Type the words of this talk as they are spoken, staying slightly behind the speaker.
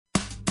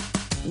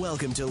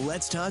Welcome to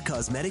Let's Talk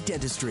Cosmetic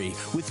Dentistry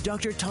with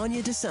Dr.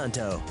 Tanya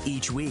DeSanto.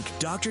 Each week,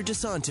 Dr.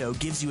 DeSanto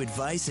gives you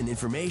advice and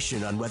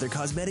information on whether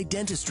cosmetic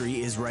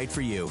dentistry is right for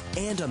you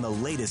and on the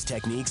latest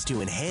techniques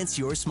to enhance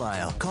your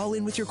smile. Call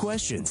in with your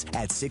questions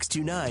at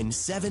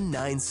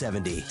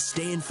 629-7970.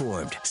 Stay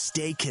informed,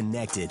 stay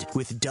connected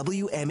with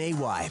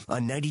WMAY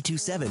on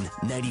 92.7,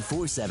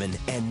 94.7,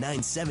 and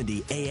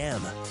 970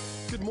 AM.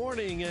 Good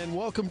morning and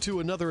welcome to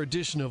another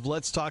edition of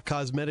Let's Talk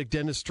Cosmetic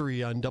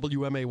Dentistry on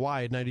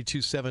WMAY at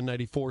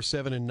 92.7,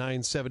 94.7, and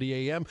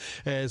 970 AM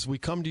as we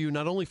come to you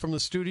not only from the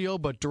studio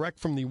but direct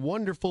from the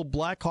wonderful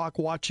Blackhawk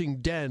watching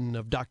den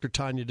of Dr.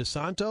 Tanya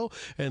DeSanto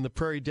and the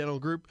Prairie Dental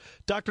Group.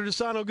 Dr.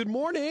 DeSanto, good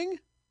morning.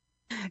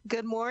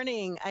 Good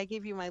morning. I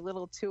gave you my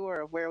little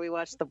tour of where we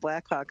watch the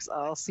Blackhawks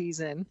all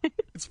season.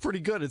 It's pretty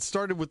good. It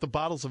started with the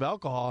bottles of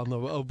alcohol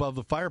above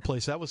the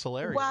fireplace. That was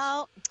hilarious.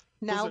 Well,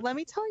 now, let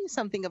me tell you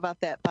something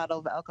about that bottle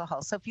of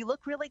alcohol. So if you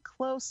look really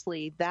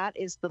closely, that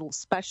is the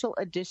special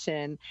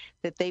edition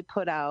that they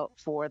put out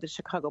for the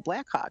Chicago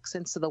Blackhawks.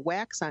 And so the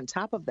wax on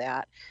top of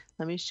that,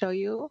 let me show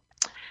you,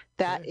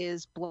 that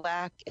is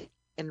black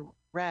and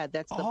red.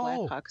 That's the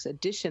Blackhawks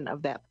edition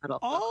of that bottle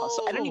of alcohol.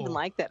 So I don't even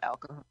like that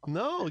alcohol.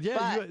 No,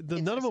 yeah,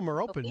 none of them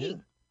are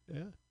open.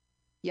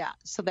 Yeah,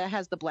 so that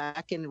has the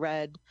black and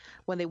red.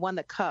 When they won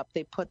the cup,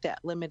 they put that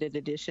limited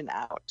edition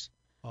out.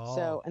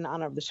 So in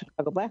honor of the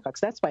Chicago Blackhawks.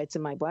 That's why it's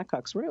in my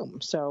Blackhawks room.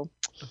 So,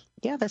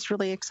 yeah, that's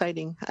really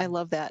exciting. I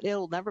love that.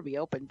 It'll never be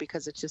opened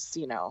because it's just,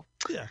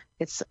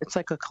 it's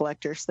like a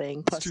collector's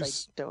thing.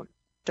 Plus, I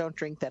don't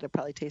drink that. It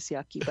probably tastes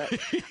yucky, but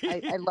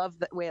I love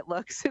the way it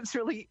looks.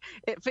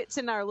 It fits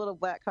in our little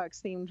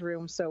Blackhawks themed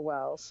room so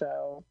well.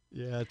 So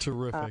yeah,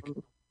 terrific.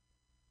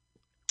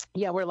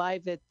 We're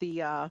live at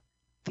the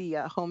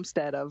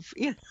homestead of,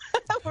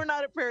 we're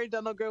not at Prairie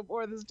Dental Group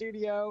or the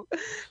studio.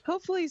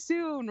 Hopefully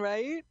soon,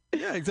 right?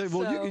 Yeah, exactly.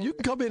 Well, you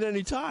can come in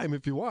anytime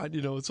if you want.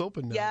 It's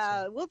open now.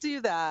 Yeah, We'll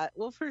do that.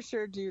 We'll for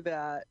sure do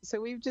that.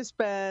 So we've just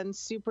been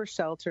super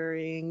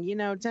sheltering.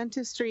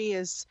 Dentistry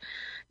is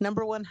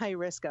number one high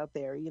risk out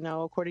there,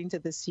 according to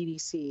the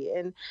CDC.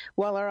 And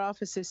while our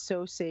office is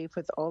so safe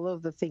with all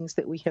of the things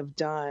that we have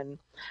done,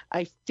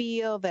 I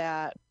feel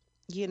that,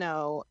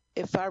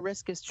 if our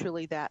risk is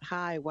truly that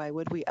high, why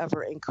would we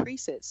ever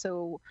increase it?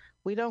 So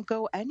we don't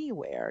go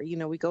anywhere.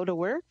 We go to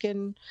work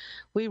and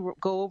we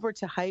go over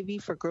to Hy-Vee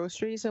for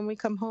groceries and we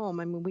come home.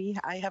 I mean,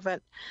 I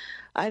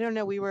don't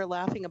know. We were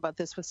laughing about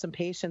this with some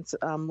patients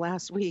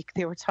last week.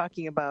 They were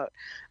talking about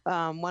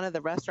one of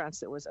the restaurants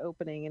that was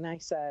opening. And I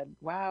said,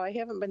 wow, I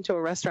haven't been to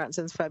a restaurant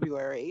since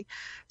February.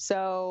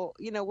 So,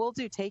 we'll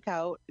do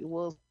takeout.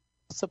 We'll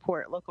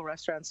support local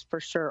restaurants for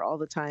sure all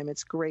the time.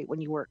 It's great when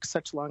you work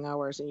such long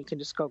hours and you can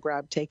just go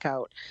grab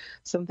takeout,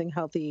 something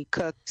healthy,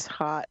 cooked,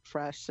 hot,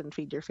 fresh, and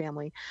feed your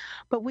family.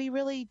 But we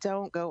really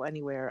don't go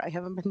anywhere. I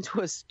haven't been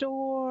to a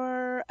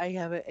store. I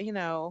haven't,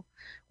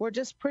 we're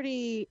just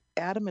pretty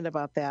adamant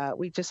about that.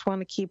 We just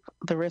want to keep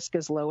the risk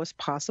as low as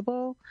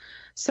possible.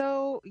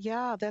 So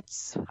yeah,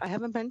 I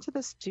haven't been to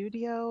the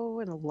studio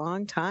in a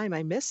long time.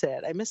 I miss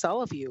it. I miss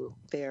all of you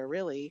there,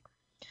 really.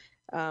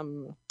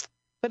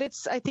 But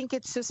I think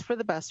it's just for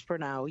the best for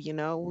now.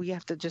 We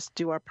have to just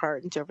do our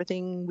part and do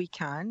everything we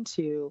can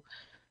to,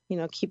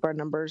 keep our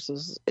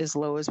numbers as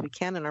low as we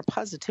can. And our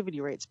positivity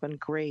rate's been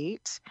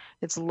great.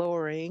 It's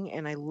lowering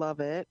and I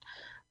love it.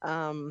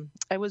 I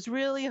was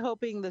really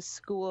hoping the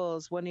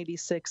schools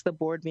 186, the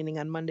board meeting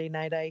on Monday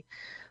night, I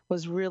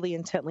was really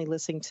intently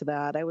listening to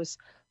that. I was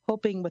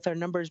hoping with our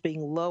numbers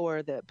being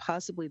lower that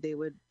possibly they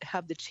would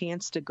have the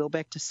chance to go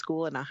back to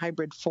school in a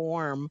hybrid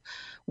form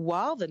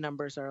while the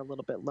numbers are a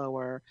little bit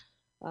lower.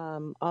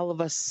 All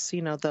of us,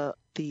 the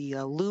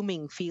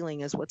looming feeling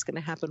is what's going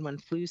to happen when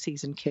flu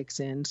season kicks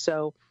in.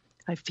 So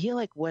I feel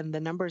like when the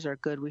numbers are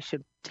good, we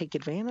should take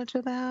advantage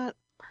of that.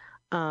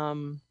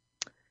 But,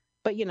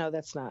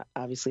 that's not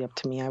obviously up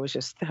to me. I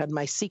had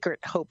my secret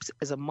hopes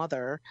as a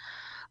mother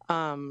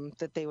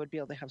that they would be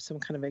able to have some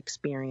kind of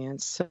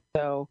experience.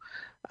 So,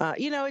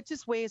 it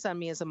just weighs on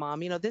me as a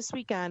mom. This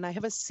weekend I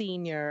have a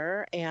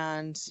senior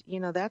and,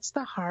 that's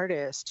the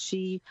hardest.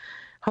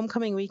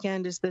 Homecoming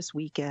weekend is this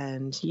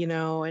weekend,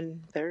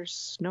 and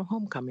there's no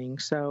homecoming.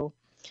 So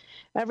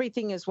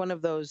everything is one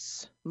of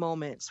those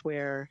moments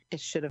where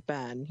it should have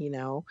been,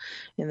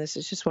 and this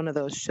is just one of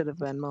those should have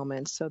been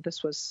moments. So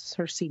this was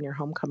her senior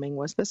homecoming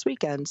was this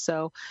weekend.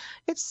 So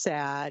it's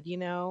sad,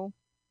 Yeah,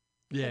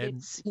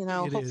 it's,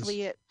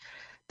 hopefully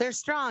they're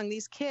strong.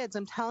 These kids,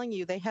 I'm telling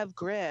you, they have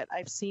grit.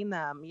 I've seen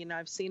them,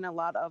 I've seen a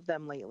lot of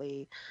them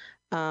lately,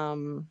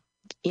 on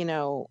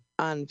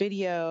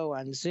video,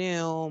 on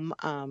Zoom,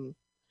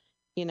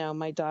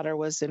 my daughter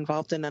was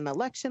involved in an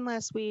election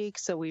last week.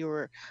 So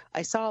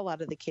I saw a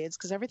lot of the kids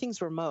because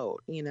everything's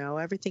remote,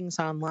 everything's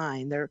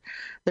online.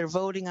 They're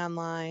voting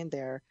online.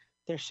 They're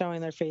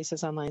showing their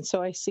faces online.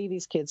 So I see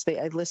these kids,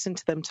 I listen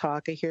to them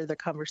talk. I hear their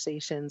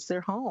conversations. They're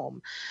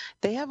home.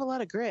 They have a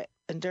lot of grit,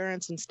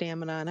 endurance, and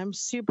stamina. And I'm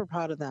super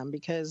proud of them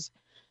because,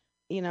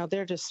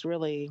 they're just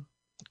really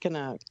going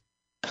to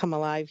come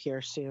alive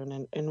here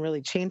soon and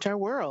really change our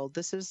world.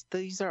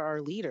 These are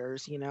our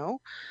leaders,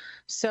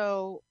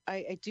 So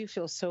I do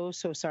feel so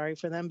sorry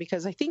for them,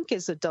 because I think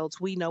as adults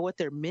we know what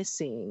they're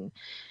missing,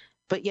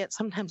 but yet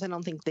sometimes I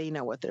don't think they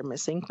know what they're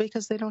missing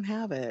because they don't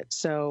have it.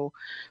 So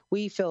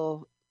we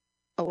feel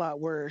a lot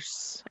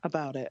worse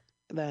about it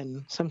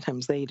than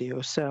sometimes they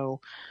do.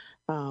 So,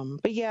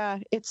 but yeah,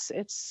 it's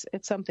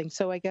something.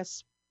 So I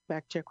guess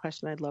back to your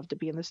question, I'd love to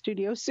be in the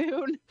studio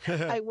soon.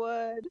 I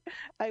would,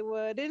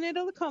 and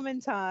it'll come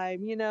in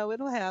time.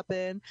 It'll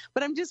happen.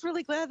 But I'm just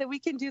really glad that we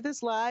can do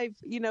this live.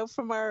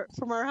 From our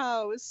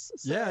house.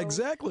 So. Yeah,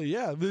 exactly.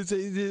 Yeah,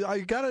 I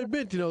gotta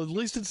admit, at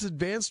least it's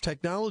advanced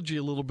technology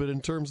a little bit in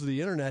terms of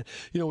the internet.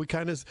 We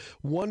kind of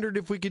wondered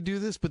if we could do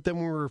this, but then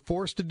when we were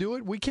forced to do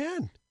it, we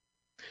can.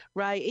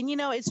 Right. And,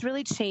 it's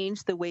really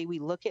changed the way we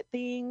look at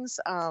things.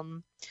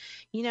 I'm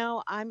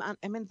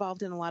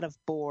involved in a lot of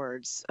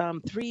boards,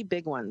 3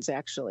 big ones,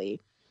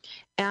 actually.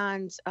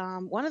 And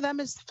one of them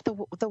is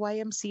the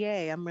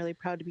YMCA. I'm really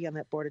proud to be on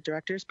that board of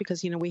directors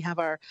because, we have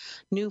our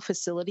new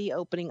facility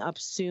opening up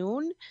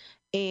soon.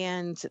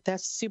 And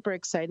that's super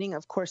exciting.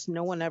 Of course,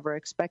 no one ever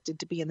expected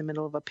to be in the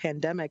middle of a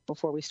pandemic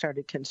before we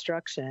started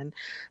construction.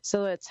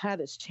 So it's had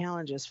its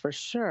challenges for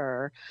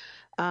sure.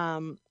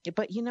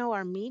 But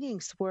our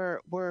meetings,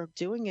 we're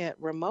doing it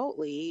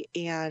remotely,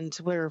 and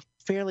we're a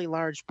fairly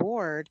large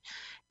board,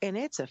 and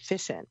it's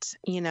efficient.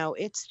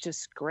 It's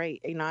just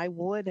great. I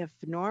would have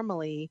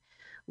normally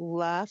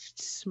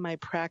left my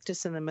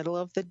practice in the middle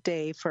of the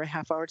day for a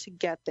half hour to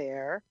get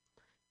there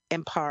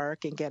and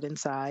park and get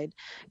inside,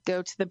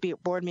 go to the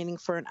board meeting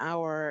for an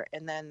hour,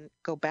 and then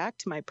go back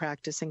to my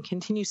practice and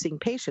continue seeing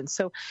patients.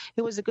 So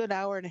it was a good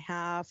hour and a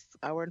half,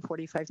 hour and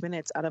 45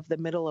 minutes out of the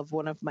middle of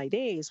one of my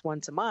days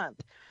once a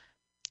month.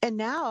 And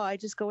now I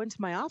just go into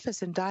my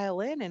office and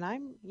dial in, and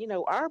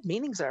our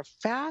meetings are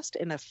fast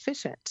and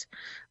efficient.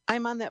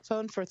 I'm on that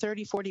phone for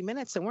 30, 40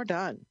 minutes and we're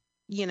done.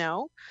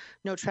 No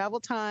travel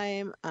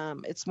time.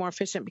 It's more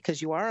efficient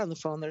because you are on the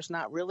phone. There's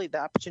not really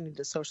the opportunity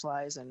to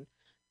socialize and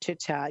chit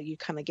chat. You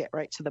kind of get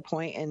right to the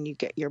point and you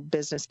get your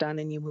business done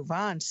and you move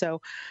on. So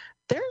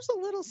there's a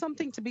little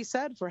something to be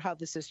said for how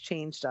this has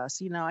changed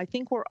us. I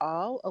think we're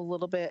all a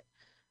little bit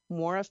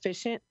more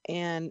efficient,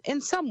 and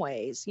in some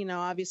ways,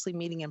 obviously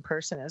meeting in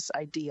person is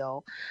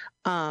ideal.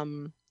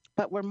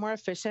 But we're more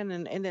efficient,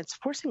 and it's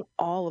forcing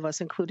all of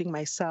us, including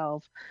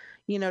myself,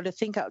 to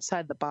think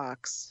outside the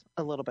box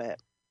a little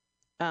bit.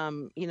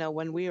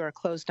 When we were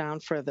closed down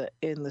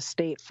in the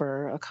state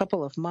for a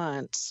couple of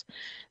months,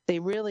 they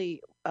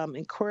really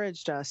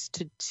encouraged us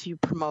to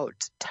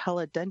promote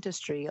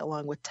teledentistry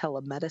along with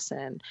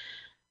telemedicine.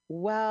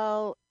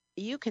 Well,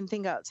 you can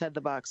think outside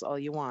the box all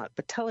you want,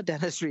 but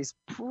teledentistry is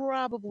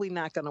probably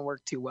not going to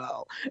work too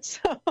well.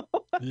 So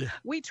yeah.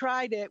 We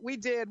tried it. We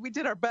did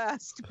our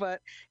best,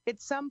 but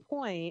at some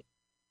point,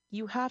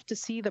 you have to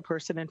see the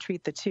person and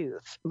treat the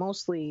tooth,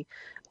 mostly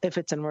if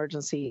it's an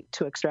emergency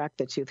to extract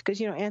the tooth,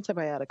 because,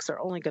 antibiotics are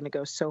only going to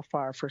go so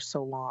far for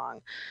so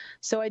long.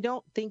 So I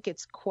don't think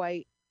it's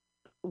quite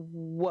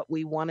what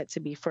we want it to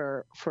be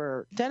for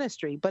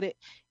dentistry, but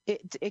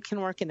it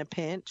can work in a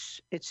pinch.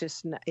 It's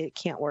just, it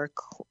can't work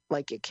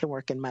like it can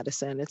work in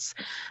medicine.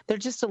 They're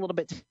just a little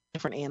bit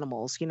different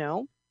animals,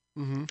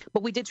 Mm-hmm.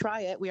 But we did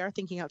try it. We are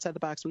thinking outside the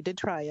box. We did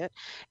try it,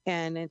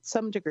 and at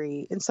some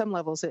degree, in some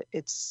levels,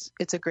 it's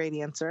a great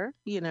answer.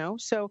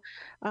 So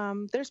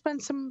there's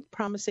been some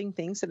promising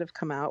things that have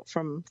come out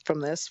from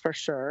this for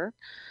sure.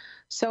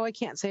 So I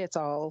can't say it's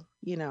all.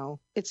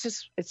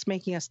 It's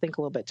making us think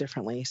a little bit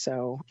differently.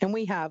 So, and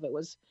it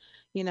was,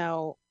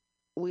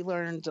 we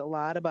learned a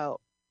lot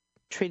about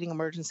treating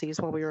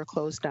emergencies while we were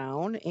closed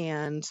down,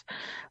 and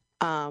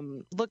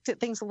looked at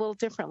things a little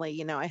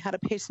differently. I had a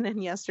patient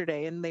in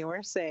yesterday, and they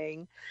were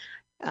saying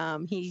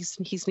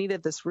he's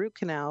needed this root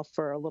canal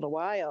for a little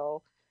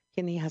while,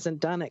 and he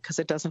hasn't done it because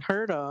it doesn't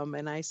hurt him.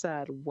 And I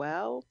said,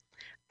 well,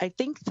 I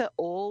think the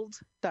old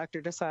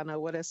Dr. DeSano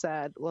would have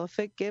said, well, if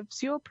it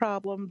gives you a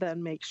problem,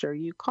 then make sure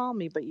you call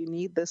me, but you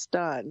need this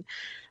done.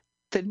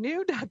 The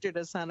new Dr.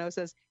 DeSano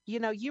says,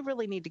 you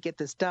really need to get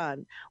this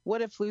done.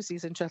 What if flu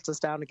season shuts us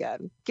down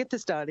again? Get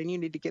this done, and you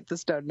need to get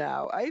this done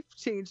now. I've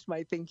changed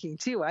my thinking,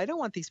 too. I don't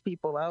want these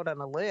people out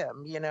on a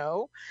limb,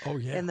 Oh,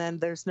 yeah. And then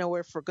there's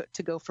nowhere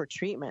to go for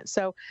treatment.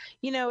 So,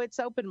 it's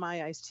opened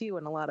my eyes, too,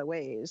 in a lot of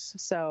ways.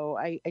 So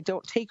I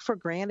don't take for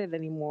granted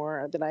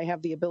anymore that I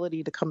have the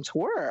ability to come to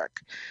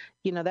work.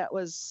 That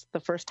was the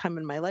first time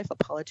in my life a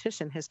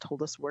politician has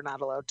told us we're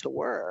not allowed to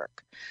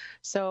work.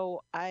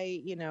 So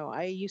I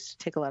used to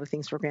take a lot of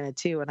things for granted,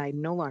 too, and I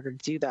no longer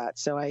do that.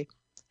 So I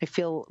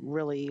feel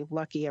really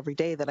lucky every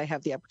day that I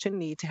have the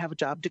opportunity to have a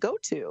job to go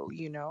to,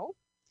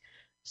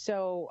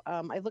 So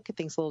I look at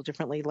things a little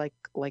differently,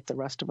 like the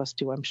rest of us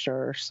do, I'm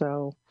sure.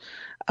 So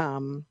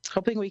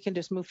hoping we can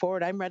just move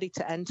forward. I'm ready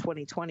to end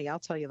 2020. I'll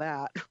tell you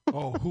that.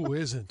 Oh, who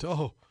isn't?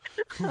 Oh,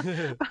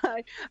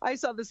 I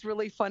saw this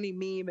really funny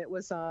meme. It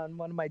was on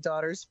one of my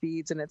daughter's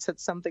feeds, and it said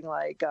something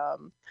like,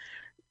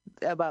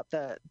 about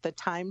the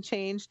time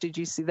change. Did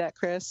you see that,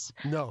 Chris?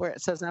 No. Where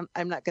it says,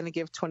 I'm not going to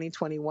give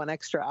 2020 one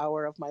extra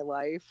hour of my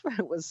life.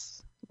 It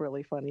was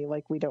really funny.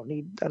 Like, we don't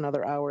need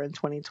another hour in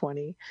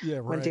 2020 Yeah,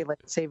 when right.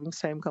 daylight savings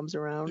time comes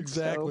around.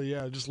 Exactly. So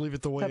Yeah, just leave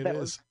it the way it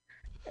is.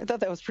 I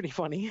thought that was pretty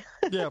funny.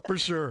 Yeah, for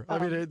sure. I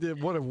mean, Um,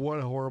 what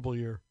a horrible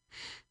year.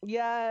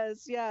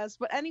 yes, yes.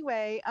 But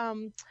anyway,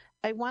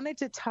 I wanted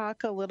to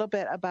talk a little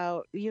bit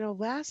about,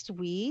 last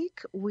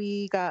week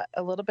we got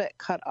a little bit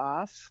cut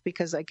off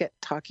because I get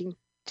talking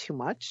too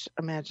much.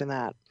 Imagine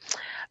that.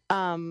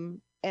 And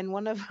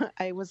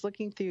I was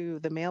looking through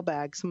the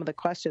mailbag, some of the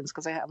questions,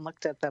 because I hadn't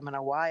looked at them in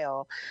a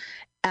while.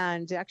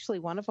 And actually,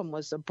 one of them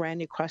was a brand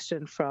new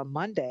question from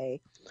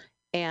Monday.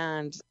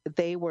 And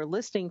they were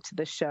listening to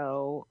the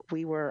show.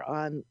 We were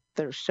on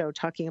their show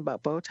talking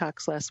about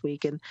Botox last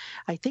week. And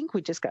I think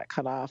we just got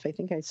cut off. I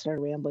think I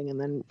started rambling and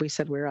then we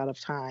said we were out of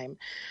time.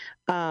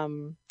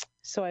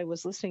 So I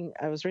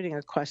was reading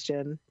a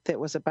question that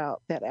was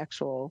about that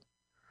actual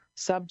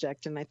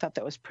subject, and I thought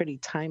that was pretty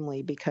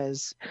timely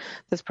because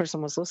this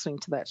person was listening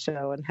to that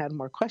show and had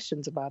more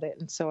questions about it.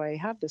 And so I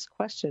have this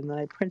question that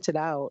I printed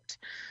out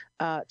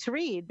to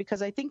read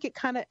because I think it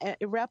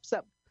wraps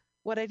up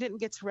what I didn't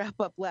get to wrap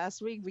up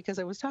last week because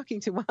I was talking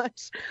too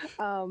much.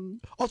 I'll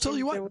tell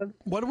you what.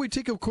 Why don't we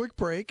take a quick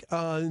break,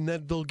 and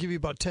then they'll give you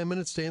about 10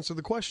 minutes to answer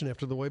the question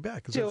after the way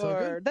back. Does that sound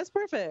good? That's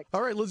perfect.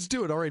 All right, let's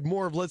do it. All right,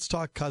 more of Let's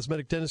Talk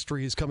Cosmetic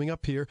Dentistry is coming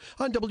up here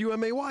on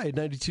WMAY at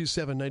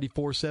 92.7,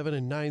 94.7,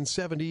 and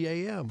 970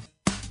 AM.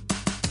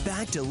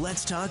 Back to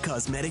Let's Talk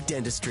Cosmetic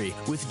Dentistry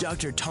with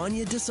Dr.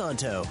 Tanya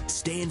DeSanto.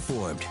 Stay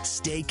informed,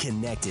 stay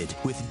connected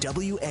with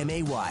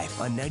WMAY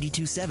on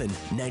 92.7,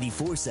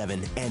 94.7,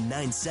 and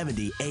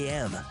 970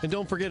 AM. And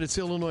don't forget, it's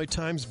Illinois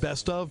Times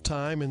Best of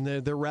Time,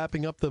 and they're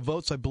wrapping up the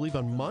votes, I believe,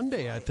 on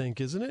Monday, I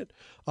think, isn't it?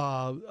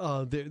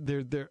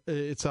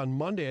 It's on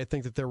Monday, I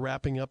think, that they're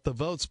wrapping up the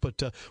votes.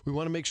 But we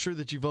want to make sure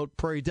that you vote.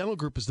 Prairie Dental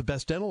Group is the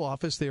best dental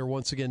office. They are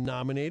once again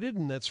nominated,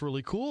 and that's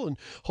really cool. And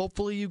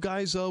hopefully you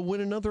guys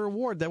win another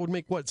award. That would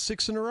make,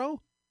 6 in a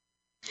row?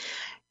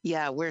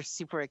 Yeah, we're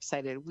super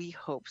excited. We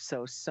hope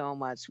so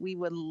much. We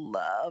would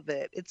love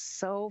it. It's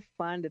so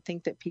fun to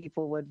think that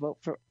people would vote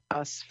for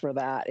us for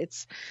that. It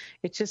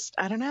just,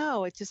 I don't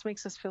know. It just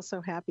makes us feel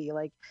so happy.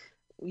 Like,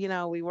 we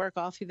work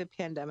all through the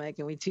pandemic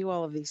and we do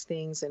all of these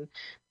things. And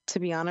to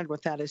be honored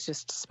with that is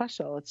just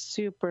special. It's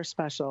super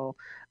special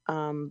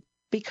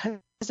because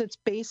it's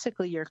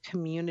basically your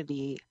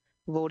community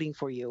voting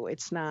for you.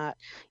 It's not,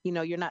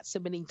 you're not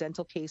submitting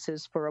dental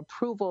cases for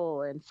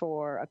approval and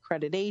for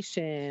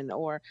accreditation,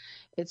 or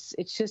it's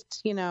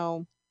just,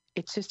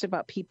 it's just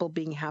about people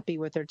being happy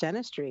with their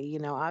dentistry.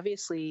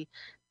 Obviously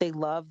they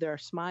love their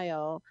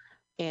smile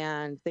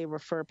and they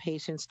refer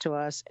patients to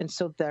us. And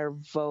so their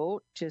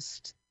vote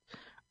just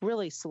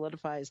really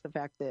solidifies the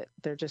fact that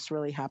they're just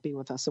really happy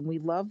with us. And we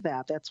love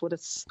that. That's what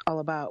it's all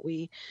about.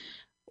 We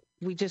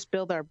just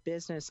build our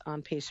business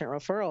on patient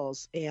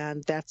referrals,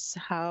 and that's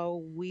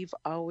how we've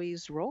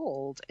always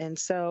rolled. And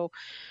so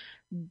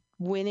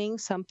winning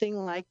something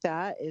like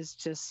that is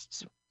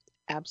just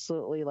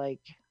absolutely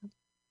like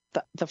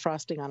the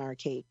frosting on our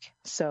cake.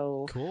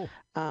 So, cool.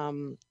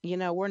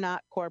 We're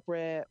not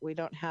corporate. We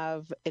don't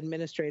have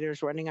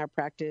administrators running our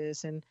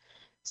practice and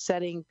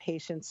setting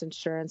patients'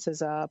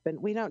 insurances up. And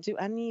we don't do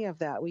any of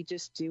that. We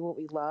just do what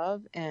we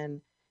love,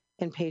 and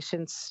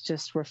patients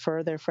just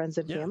refer their friends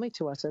and family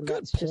to us. And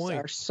good that's point.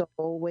 just our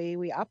sole way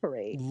we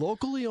operate.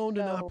 Locally owned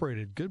and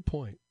operated. Good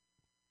point.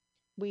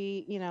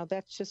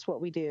 That's just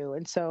what we do.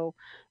 And so,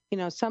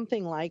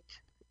 something like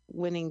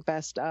winning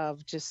best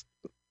of, just,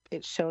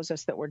 it shows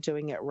us that we're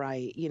doing it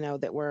right,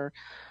 that we're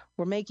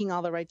making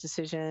all the right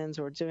decisions,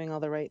 we're doing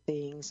all the right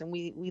things. And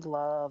we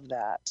love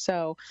that.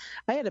 So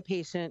I had a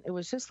patient, it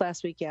was just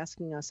last week,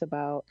 asking us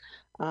about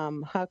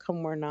how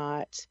come we're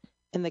not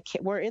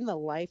we're in the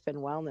life and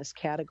wellness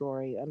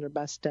category under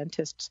best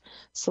dentist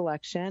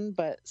selection,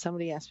 but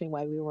somebody asked me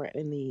why we were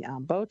in the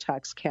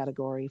Botox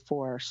category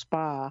for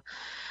spa.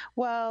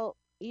 Well,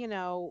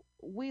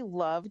 we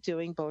love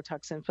doing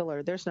Botox and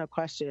filler. There's no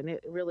question.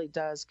 It really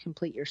does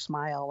complete your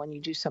smile when you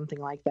do something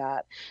like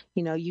that.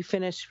 You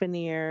finish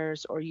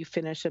veneers or you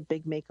finish a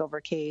big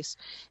makeover case,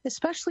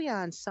 especially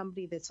on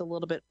somebody that's a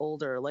little bit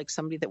older, like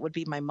somebody that would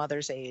be my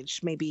mother's age,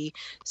 maybe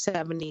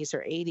 70s or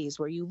 80s,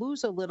 where you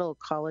lose a little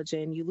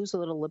collagen, you lose a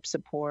little lip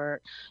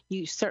support,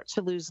 you start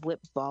to lose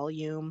lip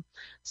volume.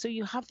 So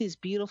you have these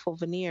beautiful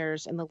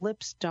veneers and the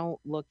lips don't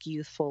look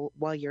youthful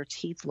while your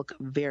teeth look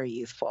very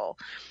youthful.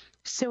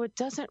 So it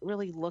doesn't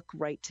really look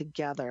right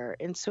together.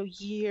 And so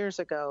years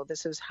ago,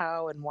 this is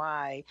how and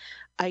why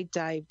I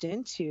dived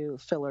into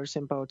fillers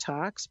and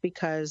Botox,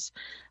 because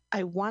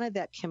I wanted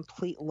that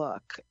complete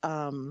look.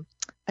 I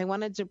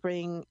wanted to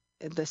bring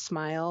the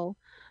smile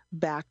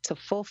back to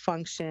full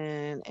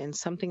function and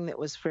something that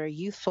was very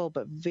youthful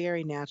but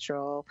very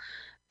natural,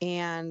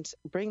 and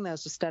bring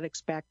those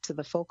aesthetics back to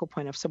the focal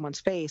point of someone's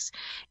face.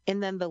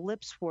 And then the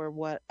lips were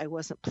what I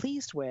wasn't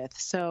pleased with.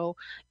 So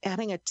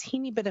adding a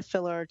teeny bit of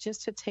filler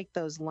just to take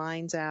those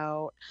lines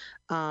out,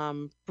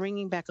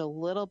 bringing back a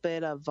little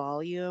bit of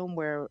volume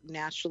where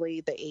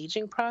naturally the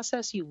aging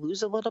process, you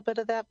lose a little bit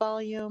of that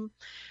volume.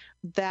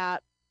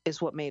 That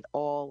is what made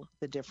all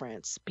the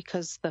difference,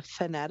 because the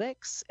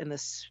phonetics and the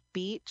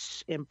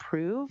speech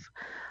improve.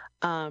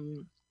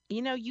 Um,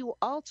 you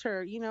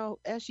alter,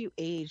 as you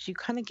age, you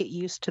kind of get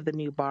used to the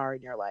new bar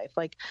in your life.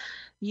 Like,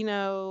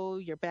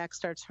 your back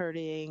starts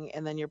hurting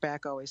and then your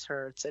back always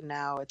hurts. And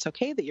now it's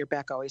okay that your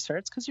back always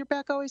hurts because your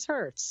back always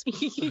hurts.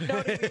 You know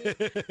what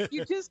I mean?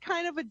 You just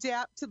kind of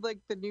adapt to like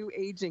the new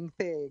aging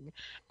thing.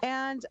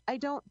 And I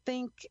don't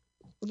think,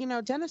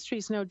 dentistry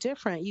is no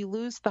different. You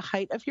lose the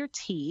height of your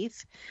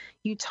teeth.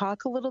 You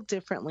talk a little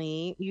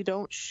differently. You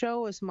don't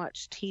show as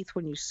much teeth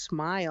when you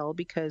smile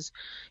because,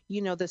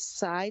 the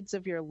sides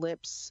of your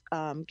lips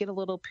get a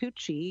little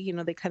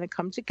poochy. They kind of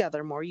come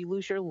together more. You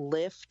lose your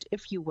lift,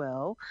 if you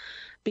will,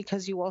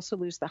 because you also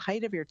lose the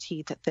height of your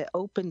teeth that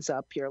opens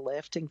up your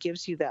lift and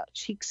gives you that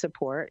cheek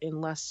support and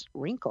less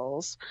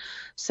wrinkles.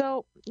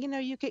 So,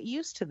 you get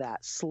used to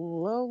that.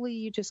 Slowly,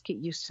 you just get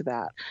used to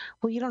that.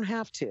 Well, you don't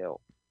have to.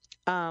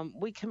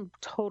 We can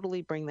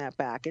totally bring that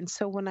back. And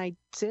so when I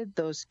did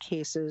those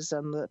cases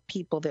on the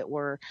people that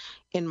were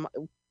in,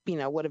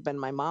 would have been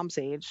my mom's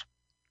age,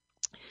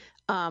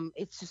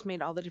 it's just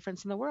made all the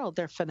difference in the world.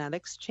 Their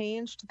phonetics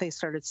changed. They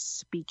started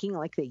speaking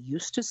like they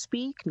used to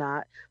speak,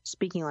 not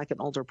speaking like an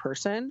older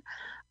person.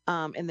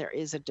 And there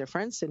is a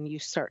difference, and you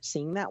start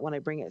seeing that when I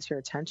bring it to your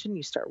attention.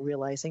 You start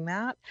realizing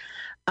that.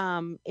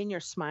 And your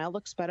smile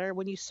looks better.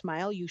 When you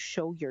smile, you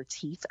show your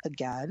teeth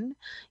again.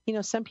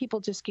 Some people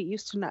just get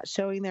used to not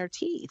showing their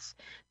teeth.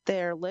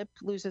 Their lip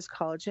loses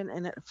collagen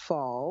and it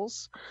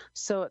falls,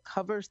 so it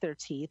covers their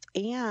teeth.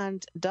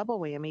 And double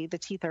whammy, the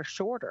teeth are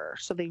shorter,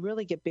 so they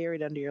really get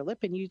buried under your lip,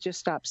 and you just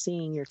stop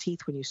seeing your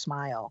teeth when you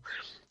smile.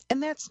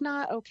 And that's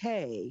not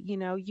okay.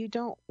 You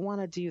don't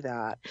want to do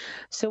that.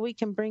 So we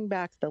can bring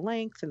back the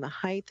length and the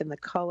height and the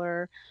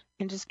color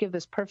and just give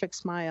this perfect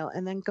smile,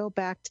 and then go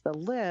back to the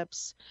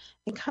lips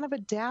and kind of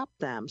adapt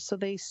them so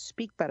they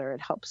speak better.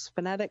 It helps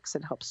phonetics,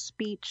 it helps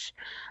speech.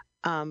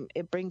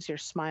 It brings your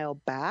smile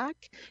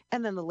back.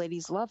 And then the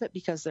ladies love it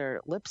because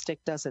their lipstick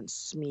doesn't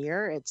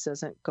smear. It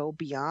doesn't go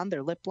beyond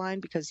their lip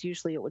line, because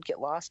usually it would get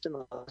lost in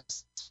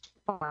those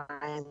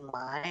fine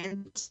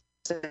lines.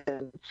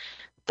 And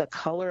the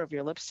color of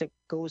your lipstick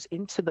goes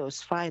into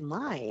those fine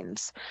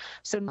lines.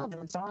 So now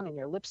it's on and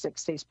your lipstick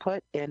stays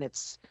put, and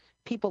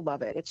people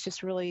love it. It's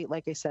just really,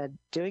 like I said,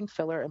 doing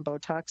filler and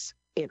Botox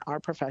in our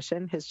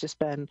profession has just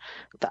been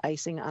the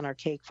icing on our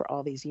cake for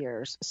all these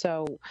years.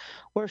 So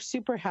we're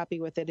super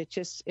happy with it.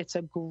 It's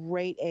a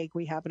great egg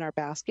we have in our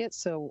basket.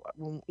 So,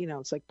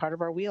 it's like part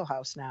of our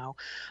wheelhouse now.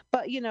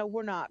 But,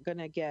 we're not going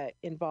to get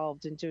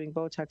involved in doing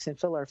Botox and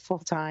filler full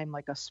time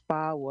like a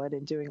spa would,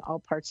 and doing all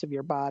parts of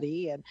your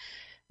body. And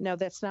no,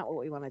 that's not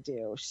what we want to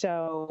do.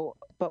 So,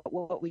 but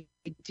what we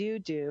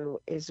do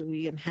is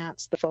we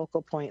enhance the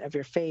focal point of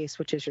your face,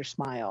 which is your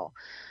smile.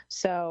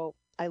 So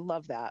I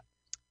love that.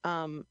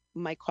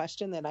 My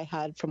question that I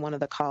had from one of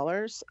the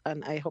callers,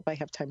 and I hope I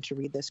have time to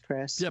read this,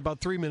 Chris. Yeah, about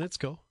 3 minutes.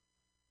 Go.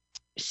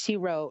 She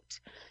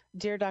wrote,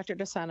 "Dear Dr.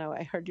 DeSanto,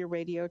 I heard your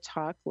radio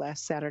talk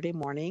last Saturday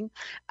morning.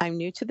 I'm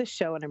new to the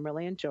show and I'm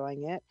really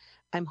enjoying it.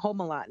 I'm home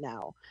a lot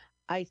now.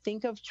 I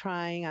think of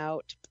trying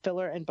out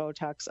filler and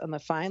Botox on the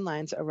fine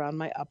lines around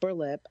my upper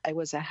lip. I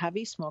was a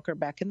heavy smoker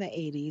back in the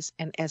 80s,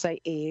 and as I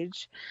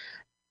age,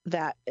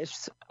 that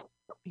is...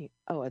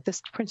 Oh,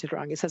 this printed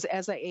wrong. It says,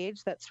 as I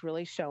age, that's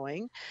really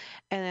showing.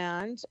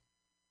 And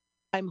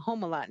I'm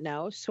home a lot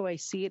now, so I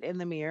see it in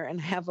the mirror and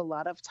have a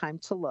lot of time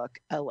to look.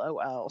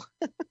 LOL.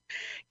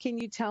 Can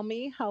you tell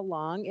me how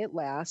long it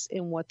lasts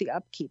and what the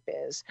upkeep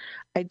is?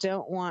 I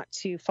don't want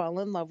to fall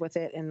in love with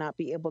it and not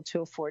be able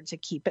to afford to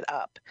keep it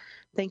up.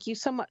 Thank you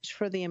so much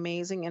for the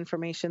amazing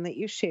information that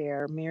you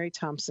share." Mary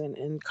Thompson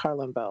in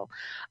Carlinville.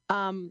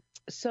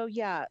 So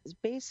yeah,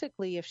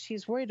 basically, if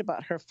she's worried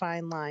about her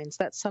fine lines,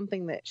 that's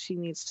something that she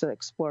needs to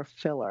explore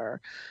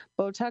filler.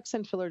 Botox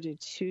and filler do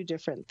two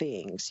different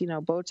things.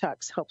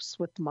 Botox helps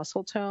with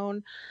muscle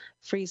tone,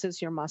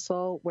 freezes your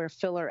muscle, where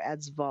filler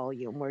adds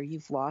volume, where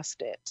you've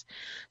lost it.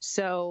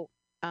 So,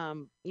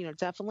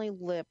 definitely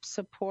lip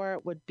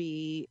support would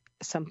be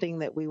something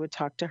that we would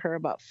talk to her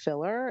about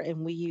filler.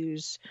 And we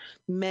use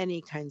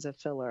many kinds of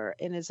filler.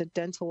 And as a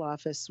dental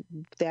office,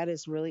 that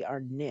is really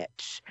our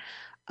niche.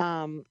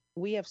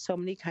 We have so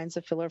many kinds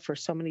of filler for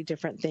so many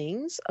different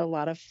things. A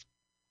lot of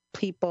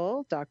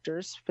people,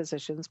 doctors,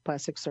 physicians,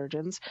 plastic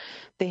surgeons,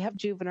 they have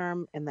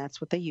Juvederm, and that's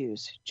what they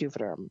use,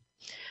 Juvederm.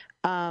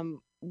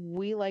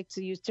 We like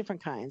to use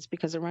different kinds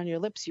because around your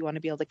lips, you want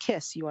to be able to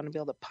kiss. You want to be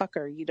able to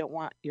pucker. You don't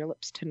want your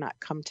lips to not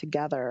come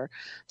together.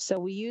 So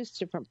we use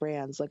different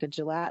brands, like a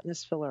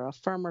gelatinous filler, a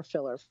firmer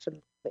filler for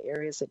the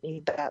areas that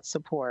need that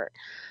support.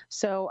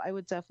 So I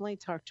would definitely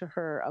talk to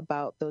her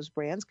about those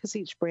brands, because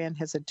each brand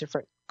has a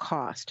different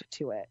cost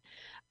to it.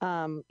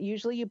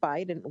 Usually you buy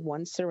it in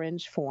one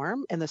syringe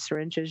form, and the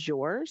syringe is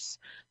yours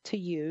to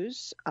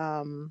use.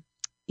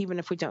 Even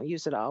if we don't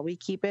use it all, we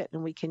keep it,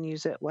 and we can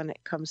use it when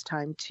it comes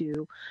time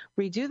to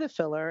redo the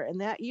filler.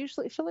 And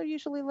filler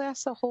usually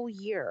lasts a whole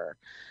year.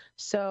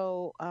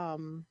 So,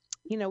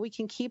 we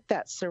can keep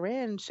that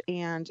syringe.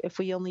 And if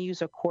we only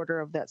use a quarter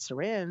of that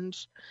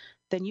syringe,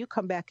 then you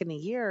come back in a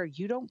year,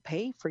 you don't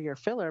pay for your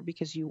filler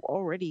because you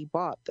already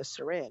bought the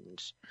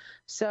syringe.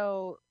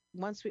 So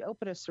once we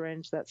open a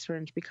syringe, that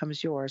syringe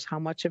becomes yours. How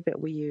much of it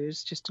we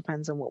use just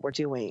depends on what we're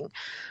doing.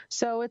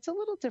 So it's a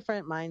little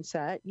different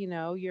mindset. You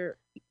have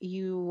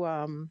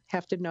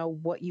to know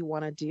what you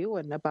want to do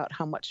and about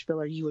how much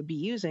filler you would be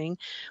using.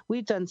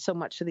 We've done so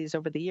much of these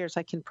over the years,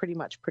 I can pretty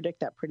much predict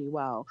that pretty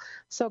well.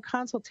 So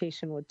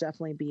consultation would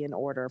definitely be in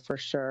order for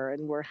sure,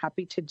 and we're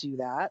happy to do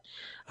that.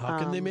 How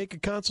can they make a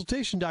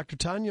consultation, Dr.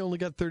 Tanya? Only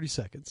got 30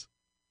 seconds.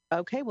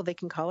 Okay, well, they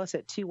can call us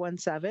at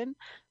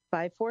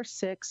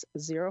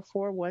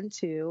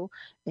 217-546-0412,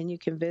 and you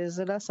can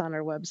visit us on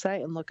our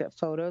website and look at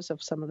photos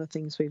of some of the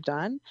things we've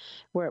done.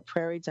 We're at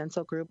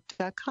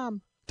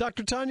prairiedentalgroup.com.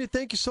 Dr. Tanya,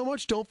 thank you so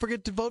much. Don't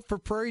forget to vote for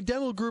Prairie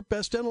Dental Group,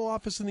 best dental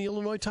office in the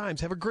Illinois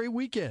Times. Have a great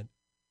weekend.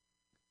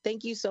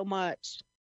 Thank you so much.